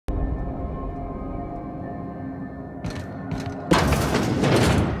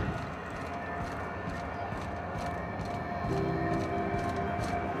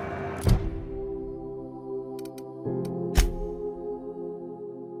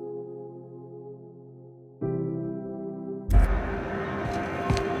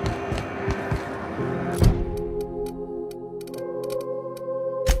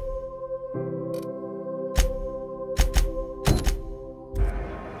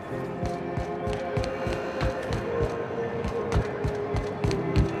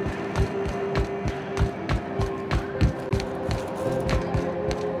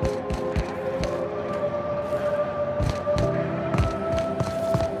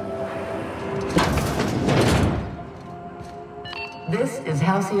This is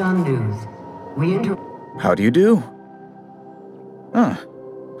Halcyon News. How do you do? Ah,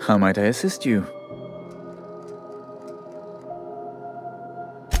 how might I assist you?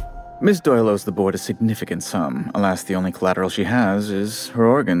 Miss Doyle owes the board a significant sum. Alas, the only collateral she has is her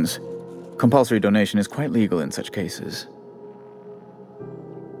organs. Compulsory donation is quite legal in such cases.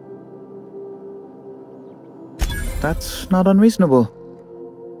 That's not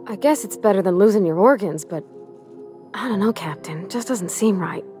unreasonable. I guess it's better than losing your organs, but I don't know, Captain. It just doesn't seem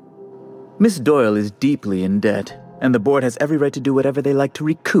right. Miss Doyle is deeply in debt, and the board has every right to do whatever they like to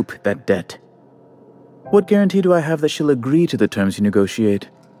recoup that debt. What guarantee do I have that she'll agree to the terms you negotiate?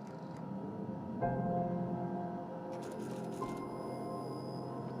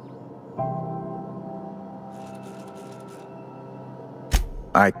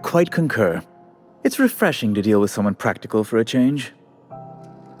 I quite concur. It's refreshing to deal with someone practical for a change.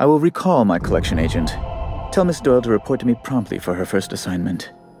 I will recall my collection agent. Tell Miss Doyle to report to me promptly for her first assignment.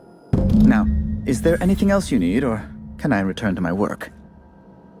 Now, is there anything else you need, or can I return to my work?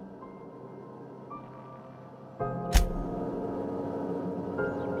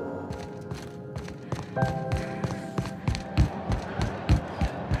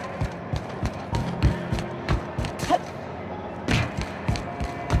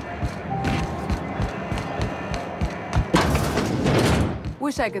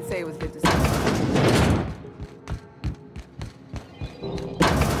 Wish I could say it was good to see you.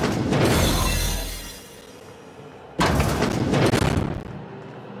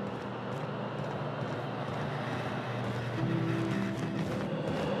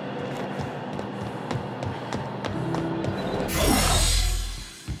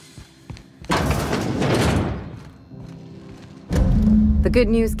 The good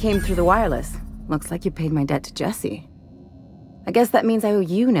news came through the wireless. Looks like you paid my debt to Jesse. I guess that means I owe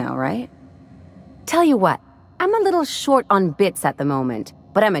you now, right? Tell you what, I'm a little short on bits at the moment,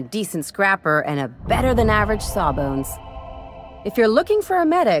 but I'm a decent scrapper and a better-than-average sawbones. If you're looking for a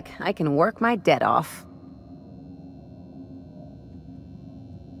medic, I can work my debt off.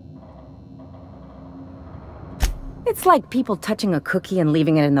 It's like people touching a cookie and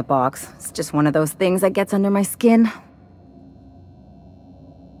leaving it in the box. It's just one of those things that gets under my skin.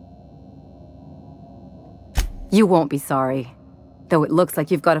 You won't be sorry. Though it looks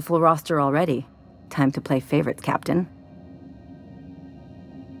like you've got a full roster already. Time to play favorites, Captain.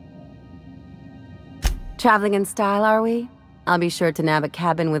 Traveling in style, are we? I'll be sure to nab a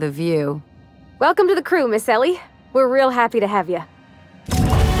cabin with a view. Welcome to the crew, Miss Ellie. We're real happy to have you.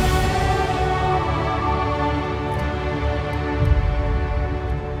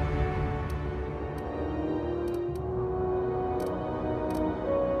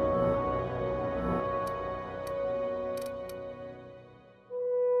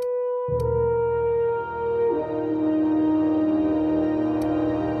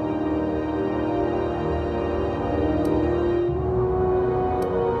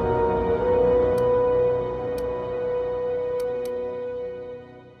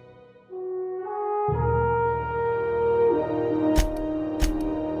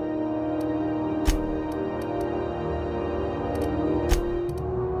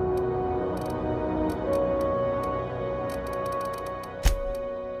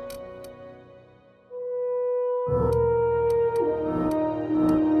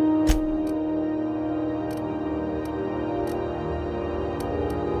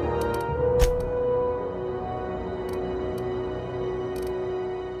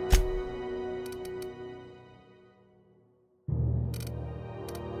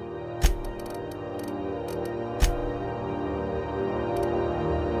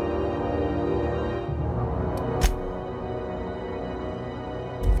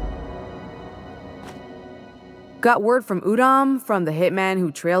 Got word from Udam, from the hitman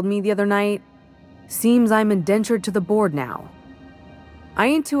who trailed me the other night. Seems I'm indentured to the board now. I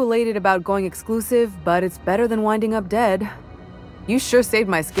ain't too elated about going exclusive, but it's better than winding up dead. You sure saved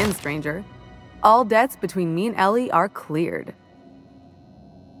my skin, stranger. All debts between me and Ellie are cleared.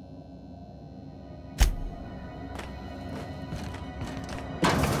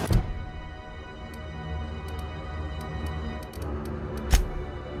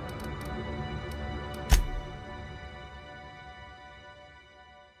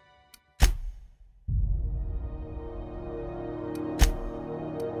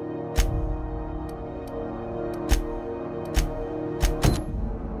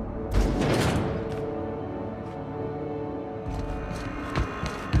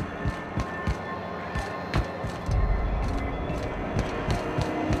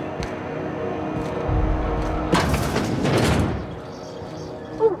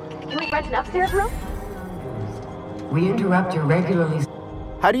 Rent an upstairs room? We interrupt your regularly...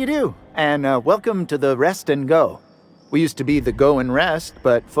 How do you do? And welcome to the Rest and Go. We used to be the Go and Rest,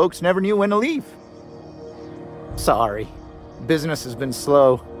 but folks never knew when to leave. Sorry. Business has been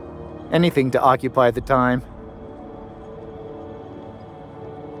slow. Anything to occupy the time.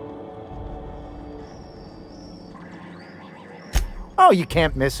 Oh, you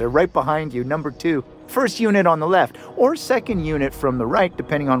can't miss her. Right behind you, number 2. First unit on the left, or second unit from the right,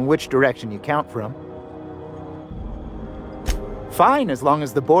 depending on which direction you count from. Fine, as long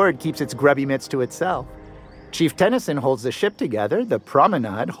as the board keeps its grubby mitts to itself. Chief Tennyson holds the ship together, the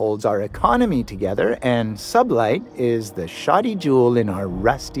Promenade holds our economy together, and Sublight is the shoddy jewel in our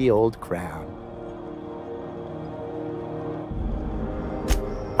rusty old crown.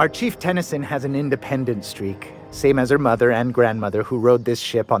 Our Chief Tennyson has an independent streak, same as her mother and grandmother who rode this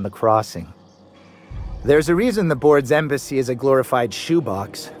ship on the crossing. There's a reason the board's embassy is a glorified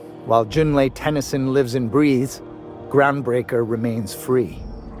shoebox. While Junlei Tennyson lives and breathes, Groundbreaker remains free.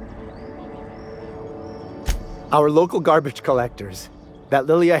 Our local garbage collectors. That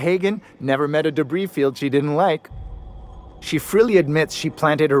Lilia Hagen never met a debris field she didn't like. She freely admits she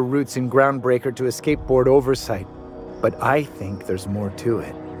planted her roots in Groundbreaker to escape board oversight. But I think there's more to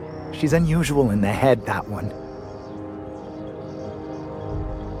it. She's unusual in the head, that one.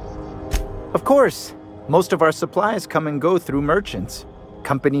 Of course, most of our supplies come and go through merchants.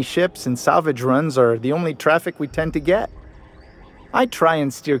 Company ships and salvage runs are the only traffic we tend to get. I try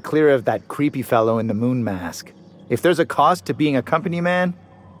and steer clear of that creepy fellow in the moon mask. If there's a cost to being a company man,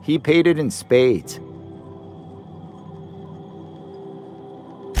 he paid it in spades.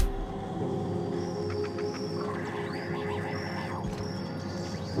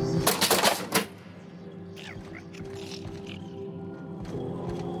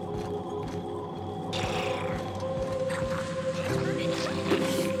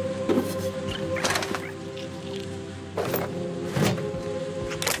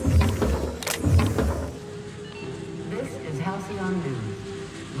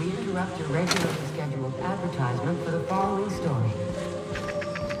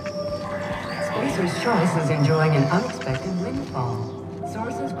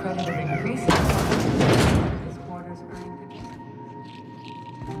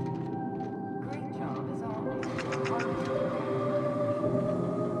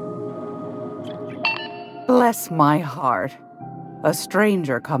 Bless my heart. A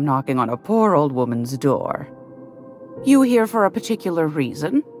stranger come knocking on a poor old woman's door. You here for a particular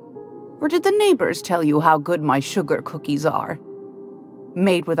reason? Or did the neighbors tell you how good my sugar cookies are?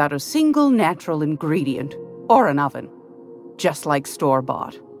 Made without a single natural ingredient, or an oven. Just like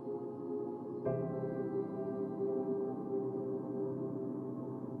store-bought.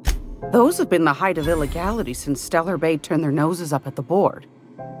 Those have been the height of illegality since Stellar Bay turned their noses up at the board.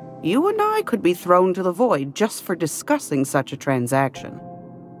 You and I could be thrown to the void just for discussing such a transaction.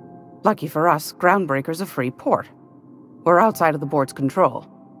 Lucky for us, Groundbreaker's a free port. We're outside of the board's control.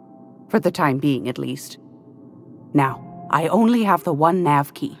 For the time being, at least. Now, I only have the one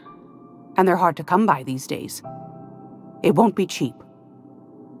nav key. And they're hard to come by these days. It won't be cheap.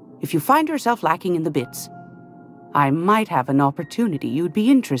 If you find yourself lacking in the bits, I might have an opportunity you'd be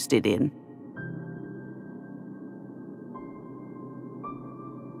interested in.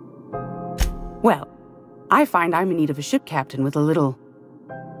 Well, I find I'm in need of a ship captain with a little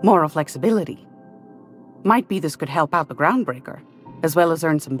moral flexibility. Might be this could help out the Groundbreaker, as well as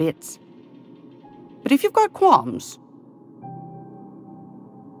earn some bits. But if you've got qualms...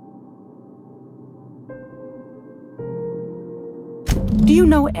 Do you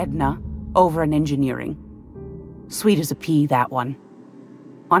know Edna, over in engineering? Sweet as a pea, that one.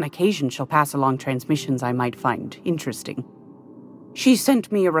 On occasion, she'll pass along transmissions I might find interesting. She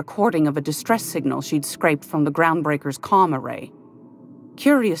sent me a recording of a distress signal she'd scraped from the Groundbreaker's comm array.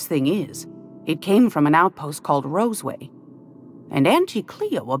 Curious thing is, it came from an outpost called Roseway. And Auntie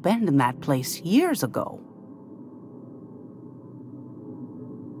Cleo abandoned that place years ago.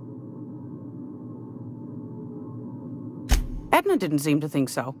 Edna didn't seem to think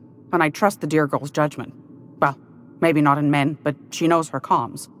so, and I trust the dear girl's judgment. Well, maybe not in men, but she knows her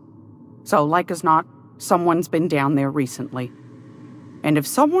comms. So, like as not, someone's been down there recently. And if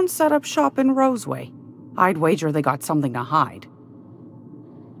someone set up shop in Roseway, I'd wager they got something to hide.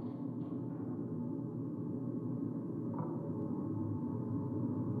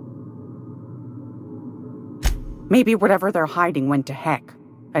 Maybe whatever they're hiding went to heck,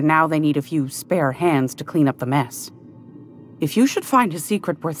 and now they need a few spare hands to clean up the mess. If you should find a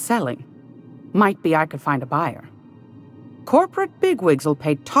secret worth selling, might be I could find a buyer. Corporate bigwigs will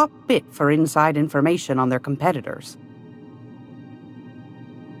pay top bit for inside information on their competitors.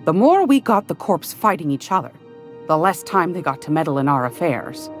 The more we got the corps fighting each other, the less time they got to meddle in our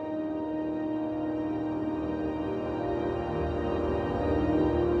affairs.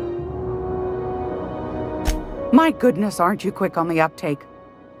 My goodness, aren't you quick on the uptake?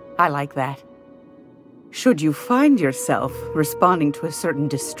 I like that. Should you find yourself responding to a certain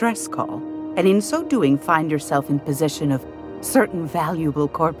distress call, and in so doing find yourself in possession of certain valuable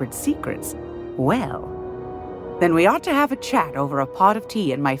corporate secrets, well, then we ought to have a chat over a pot of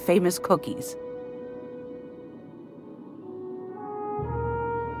tea and my famous cookies.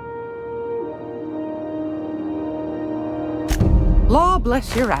 Law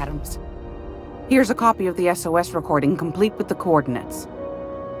bless your atoms. Here's a copy of the SOS recording, complete with the coordinates.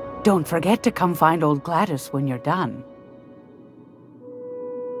 Don't forget to come find old Gladys when you're done.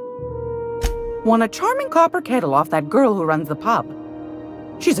 Won a charming copper kettle off that girl who runs the pub.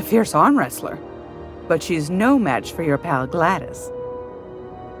 She's a fierce arm wrestler, but she's no match for your pal Gladys.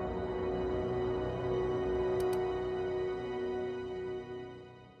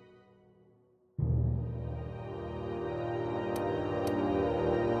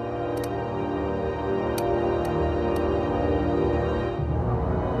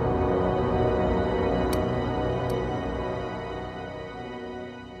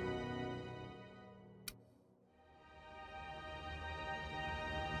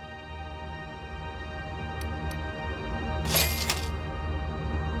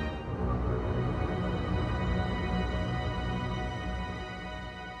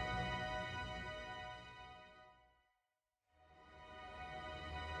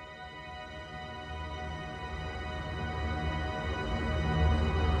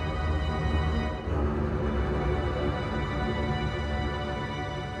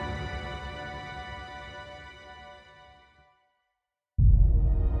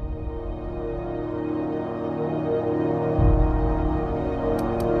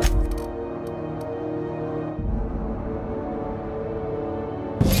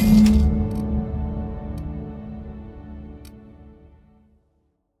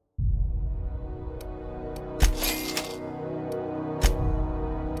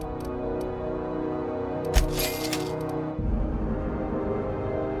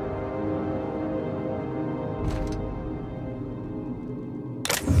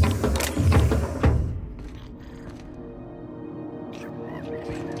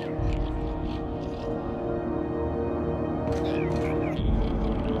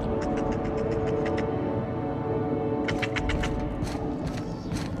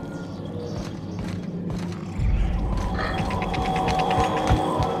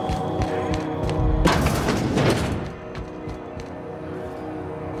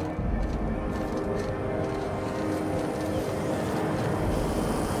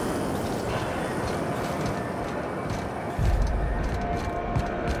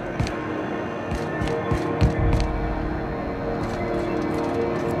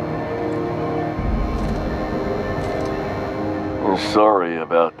 Sorry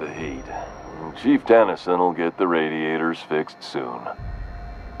about the heat. Chief Tennyson will get the radiators fixed soon.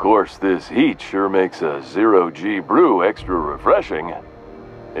 Of course, this heat sure makes a zero-G brew extra refreshing.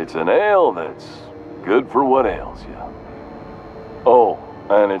 It's an ale that's good for what ails you. Oh,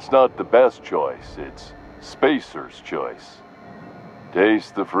 and it's not the best choice. It's Spacer's choice.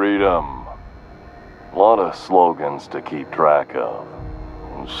 Taste the freedom. A lot of slogans to keep track of.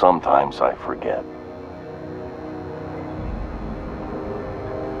 Sometimes I forget.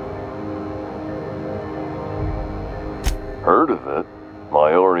 Heard of it?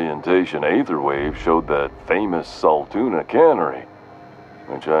 My orientation aether wave showed that famous Saltuna cannery,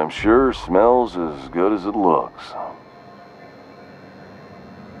 which I'm sure smells as good as it looks.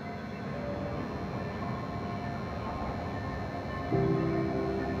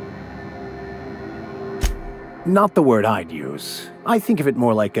 Not the word I'd use. I think of it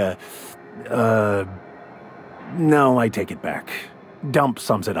more like a... No, I take it back. Dump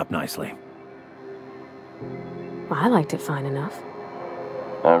sums it up nicely. Well, I liked it fine enough.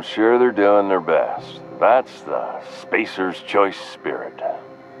 I'm sure they're doing their best. That's the Spacer's Choice spirit.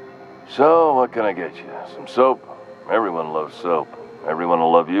 So, what can I get you? Some soap? Everyone loves soap. Everyone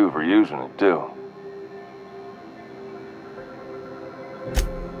will love you for using it, too.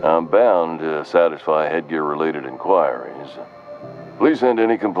 I'm bound to satisfy headgear-related inquiries. Please send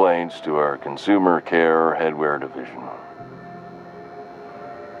any complaints to our Consumer Care Headwear Division.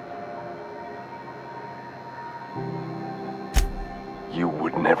 You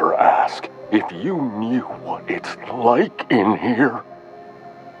would never ask if you knew what it's like in here.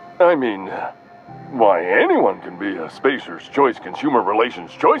 I mean, why, anyone can be a Spacer's Choice Consumer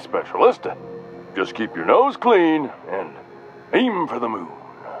Relations Choice Specialist. Just keep your nose clean and aim for the moon.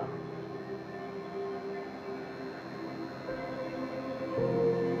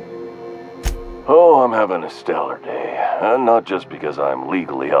 Oh, I'm having a stellar day. And not just because I'm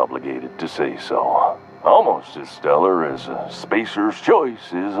legally obligated to say so. Almost as stellar as a Spacer's Choice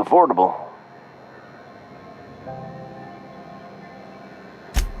is affordable.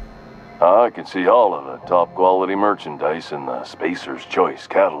 I can see all of the top quality merchandise in the Spacer's Choice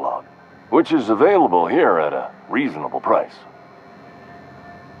catalog, which is available here at a reasonable price.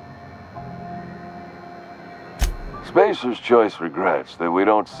 Spacer's Choice regrets that we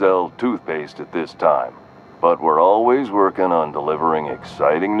don't sell toothpaste at this time, but we're always working on delivering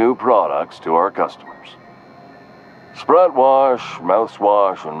exciting new products to our customers. Sprat Wash,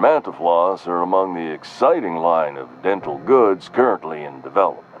 Mouthwash, and Mantafloss are among the exciting line of dental goods currently in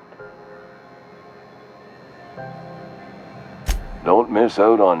development. Don't miss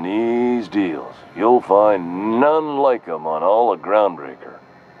out on these deals. You'll find none like them on all of Groundbreaker,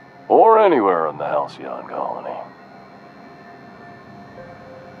 or anywhere in the Halcyon Colony.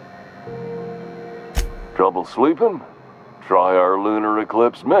 Trouble sleeping? Try our Lunar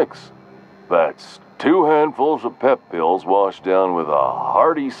Eclipse Mix. That's 2 handfuls of pep pills washed down with a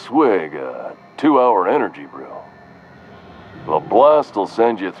hearty swig of 2-hour energy brew. The blast will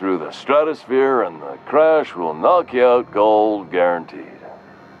send you through the stratosphere, and the crash will knock you out cold, guaranteed.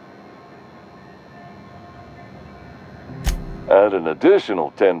 Add an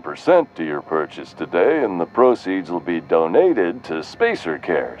additional 10% to your purchase today, and the proceeds will be donated to Spacer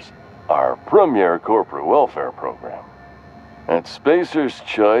Cares, our premier corporate welfare program. At Spacer's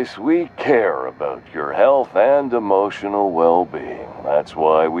Choice, we care about your health and emotional well-being. That's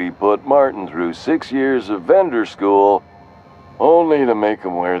why we put Martin through 6 years of vendor school, only to make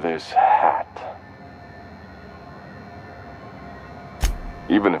him wear this hat.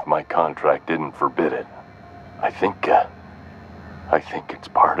 Even if my contract didn't forbid it, I think it's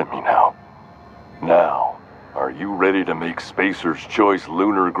part of me now. Now, are you ready to make Spacer's Choice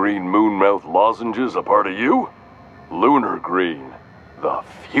Lunar Green Moonmouth lozenges a part of you? Lunar Green, the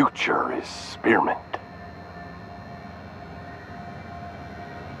future is spearmint.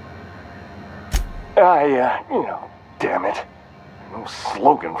 Damn it. No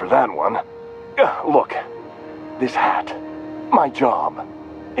slogan for that one. Look, this hat, my job.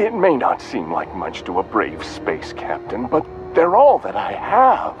 It may not seem like much to a brave space captain, but they're all that I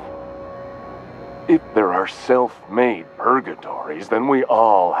have. If there are self-made purgatories, then we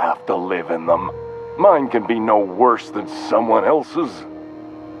all have to live in them. Mine can be no worse than someone else's.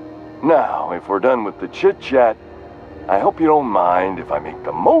 Now, if we're done with the chit-chat, I hope you don't mind if I make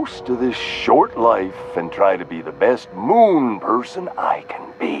the most of this short life and try to be the best moon person I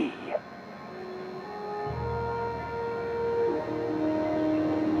can be.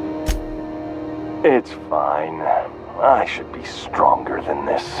 It's fine. I should be stronger than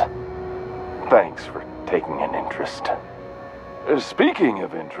this. Thanks for taking an interest. Speaking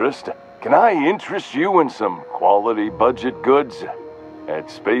of interest, can I interest you in some quality budget goods? At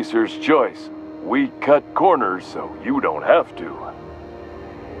Spacer's Choice, we cut corners so you don't have to.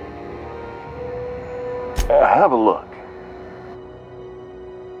 Have a look.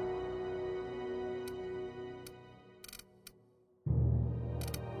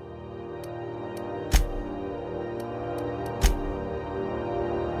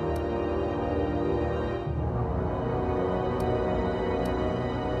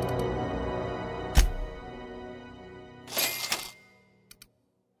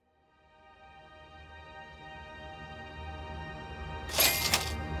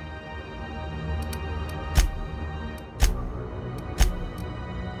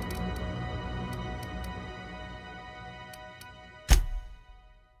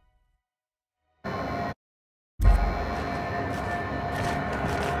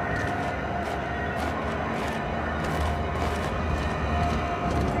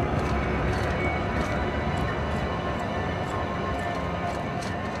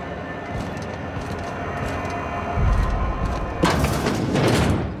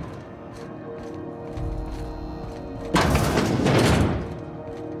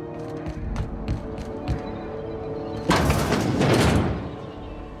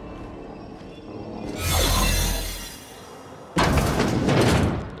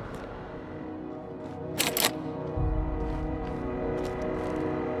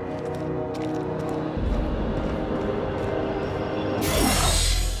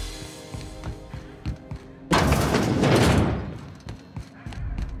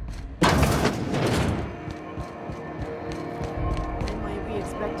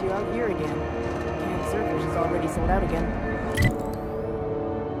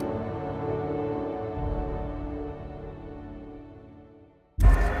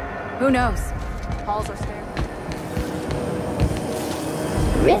 Who knows? Halls are staying.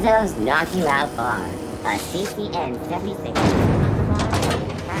 Rizzo's Knock You Out Bar. A CCN 76.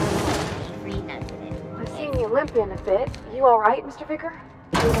 I've seen you limping a bit. You alright, Mr. Vicker?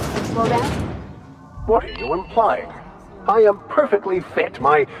 You need us to slow down? What are you implying? I am perfectly fit.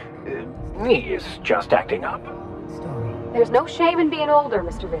 My knee is just acting up. There's no shame in being older,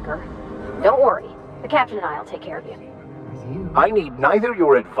 Mr. Vicker. Don't worry. The captain and I'll take care of you. I need neither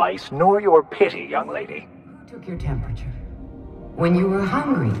your advice nor your pity, young lady. Who took your temperature? When you were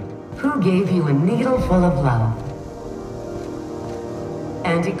hungry, who gave you a needle full of love?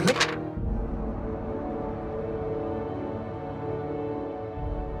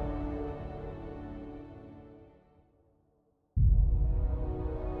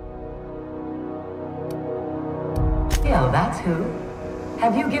 Yeah, that's who.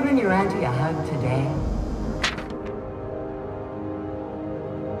 Have you given your auntie a hug today?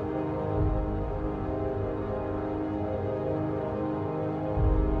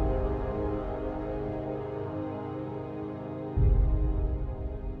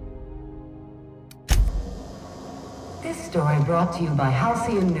 This story brought to you by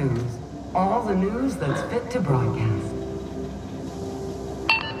Halcyon News. All the news that's fit to broadcast.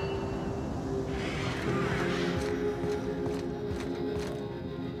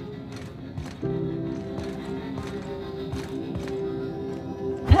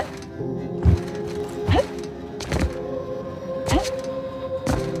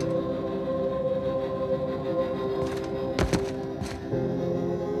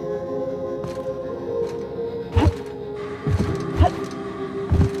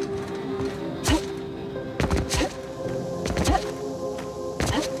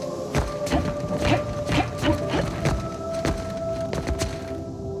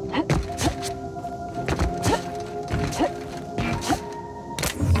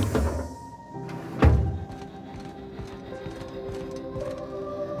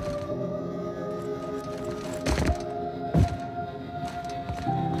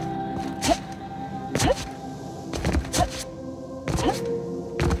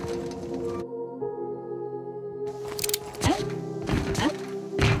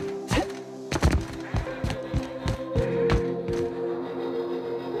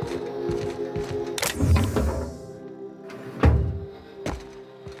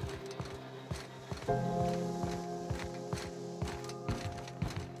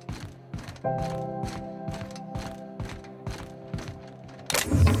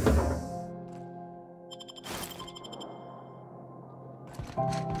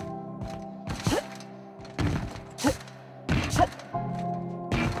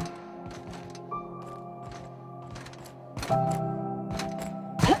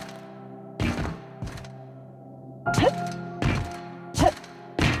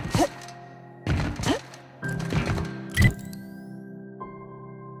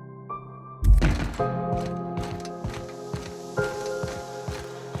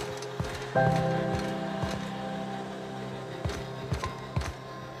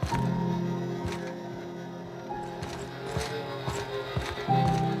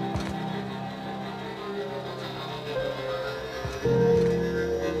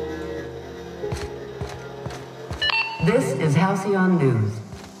 This is Halcyon News.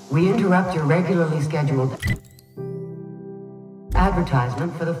 We interrupt your regularly scheduled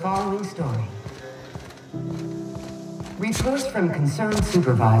advertisement for the following story. Reports from concerned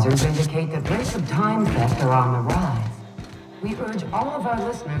supervisors indicate that rates of time theft are on the rise. We urge all of our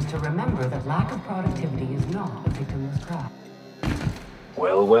listeners to remember that lack of productivity is not a victimless crime.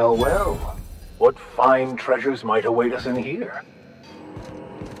 Well, well, well. What fine treasures might await us in here?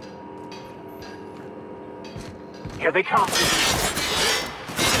 Here they come!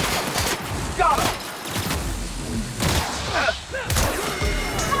 Got him!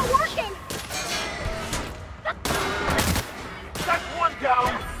 Not working! That's one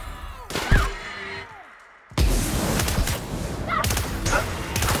down!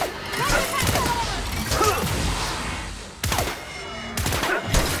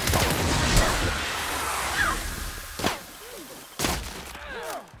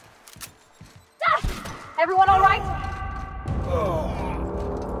 Everyone all right?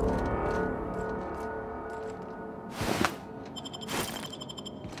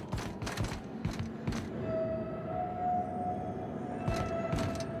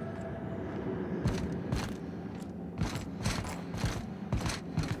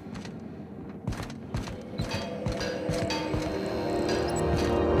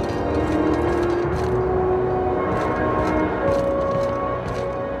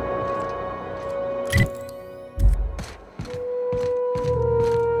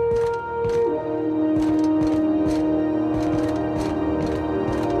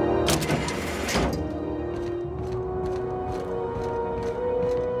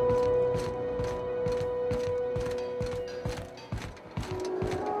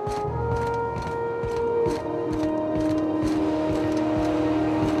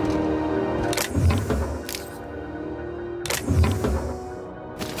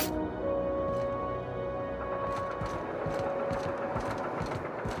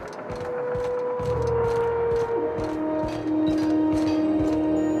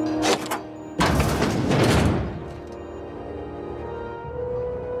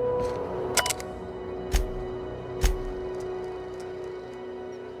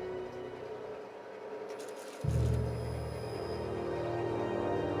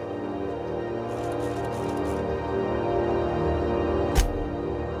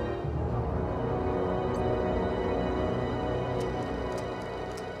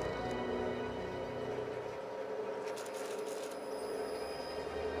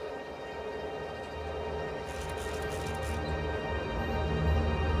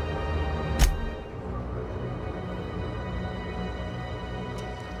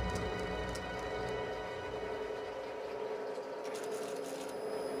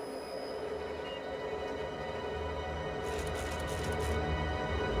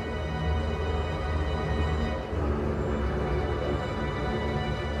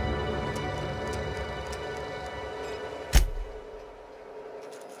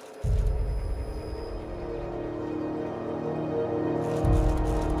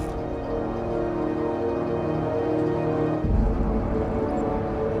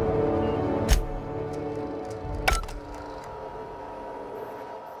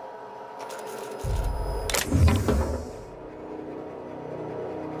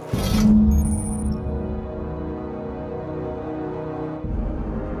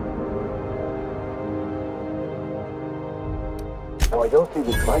 Now, I don't say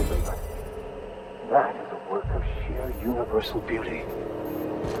this lightly, but that is a work of sheer universal beauty.